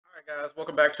Alright guys,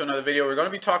 welcome back to another video. We're going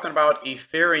to be talking about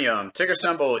Ethereum, ticker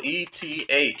symbol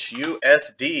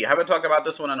ETHUSD. I haven't talked about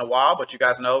this one in a while, but you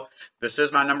guys know this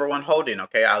is my #1 holding,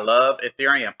 okay? I love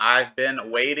Ethereum. I've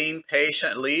been waiting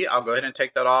patiently. I'll go ahead and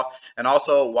take that off. And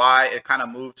also why it kind of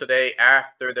moved today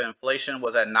after the inflation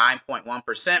was at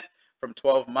 9.1% from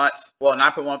 12 months. Well,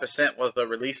 9.1% was the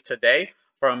release today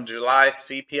from July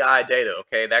CPI data,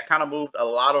 okay? That kind of moved a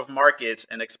lot of markets,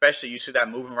 and especially you see that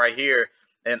moving right here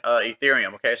in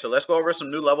Ethereum. Okay, so let's go over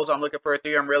some new levels I'm looking for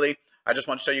Ethereum. Really, I just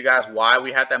want to show you guys why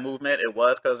we had that movement. It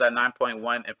was because of that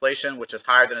 9.1 inflation, which is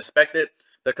higher than expected.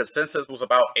 The consensus was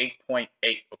about 8.8.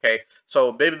 Okay,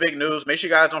 so big news. Make sure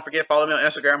you guys don't forget, follow me on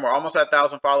Instagram. We're almost at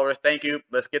 1,000 followers. Thank you.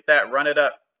 Let's get that, run it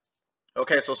up.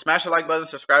 Okay, so smash the like button,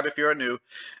 subscribe if you're new,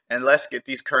 and let's get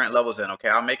these current levels in. Okay,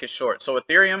 I'll make it short. So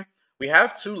Ethereum, we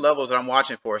have two levels that I'm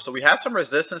watching for. So we have some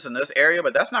resistance in this area,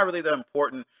 but that's not really the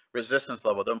important resistance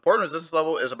level. The important resistance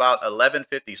level is about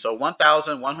 1150. So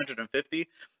 1,150.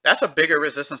 That's a bigger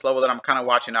resistance level that I'm kind of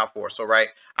watching out for. So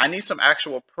I need some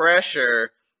actual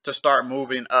pressure to start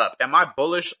moving up. Am I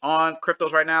bullish on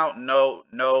cryptos right now? No.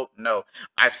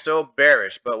 I'm still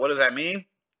bearish. But what does that mean?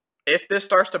 If this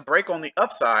starts to break on the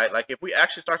upside, like if we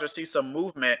actually start to see some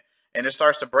movement and it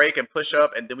starts to break and push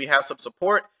up and then we have some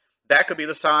support, that could be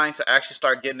the sign to actually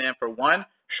start getting in for one,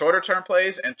 shorter term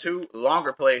plays, and two,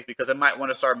 longer plays, because it might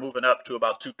want to start moving up to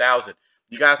about 2,000.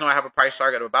 You guys know I have a price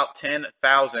target of about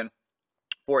 10,000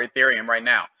 for Ethereum right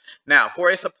now. Now, for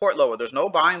a support level, there's no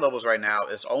buying levels right now.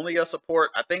 It's only a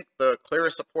support. I think the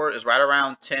clearest support is right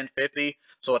around 1050.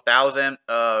 So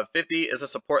 1,050 is a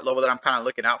support level that I'm kind of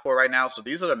looking out for right now. So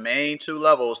these are the main two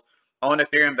levels on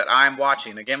Ethereum that I'm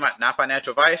watching. Again, not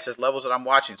financial advice, just levels that I'm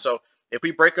watching. So if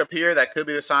we break up here, that could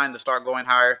be the sign to start going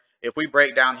higher. If we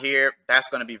break down here, that's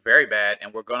going to be very bad,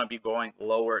 and we're going to be going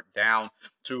lower down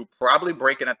to probably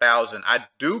breaking 1,000. I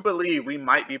do believe we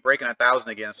might be breaking 1,000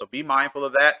 again, so be mindful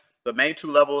of that. The main two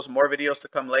levels, more videos to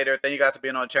come later. Thank you guys for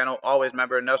being on the channel. Always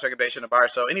remember, no recommendation to buy or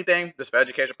sell anything. This is for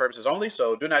educational purposes only,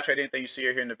 so do not trade anything you see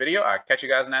or hear in the video. I'll catch you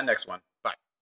guys in that next one. Bye.